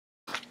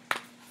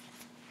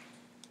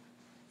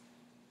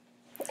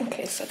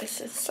Okay, so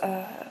this is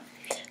a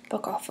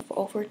book off of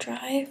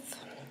Overdrive.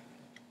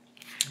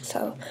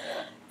 So,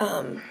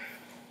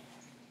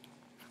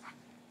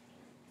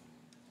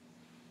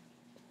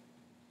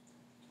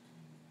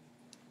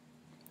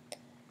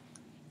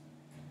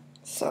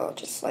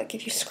 just like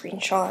if you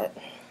screenshot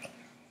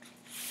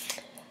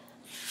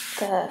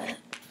the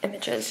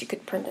images, you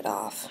could print it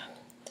off.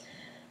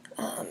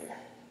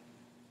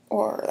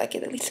 Or like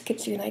it at least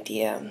gives you an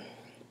idea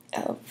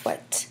of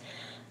what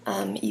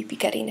you'd be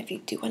getting if you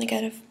do want to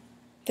get a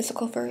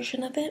physical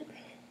version of it.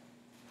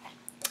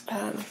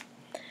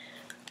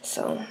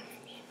 So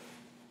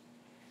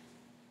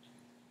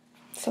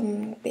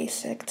some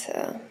basic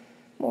to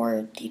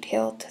more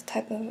detailed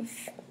type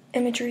of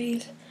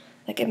imagery,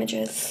 like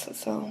images,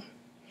 so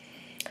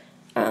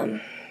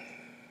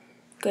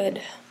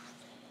good.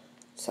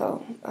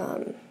 So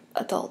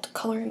adult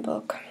coloring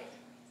book.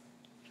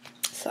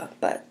 So,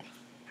 but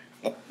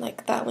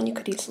like that one you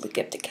could easily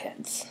give to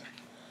kids.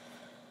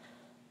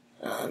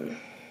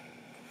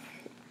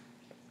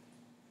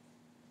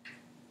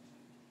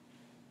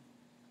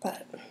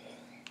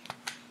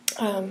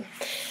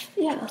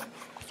 Yeah,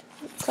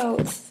 so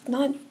it's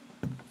not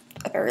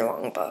a very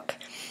long book,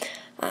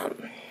 but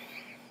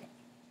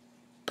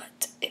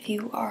if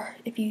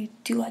you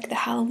do like the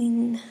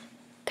Halloween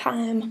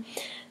time,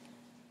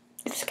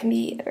 this can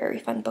be a very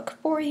fun book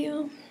for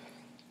you.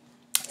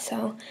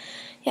 So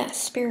yeah,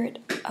 Spirit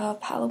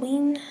of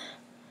Halloween,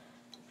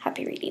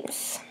 happy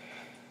readings.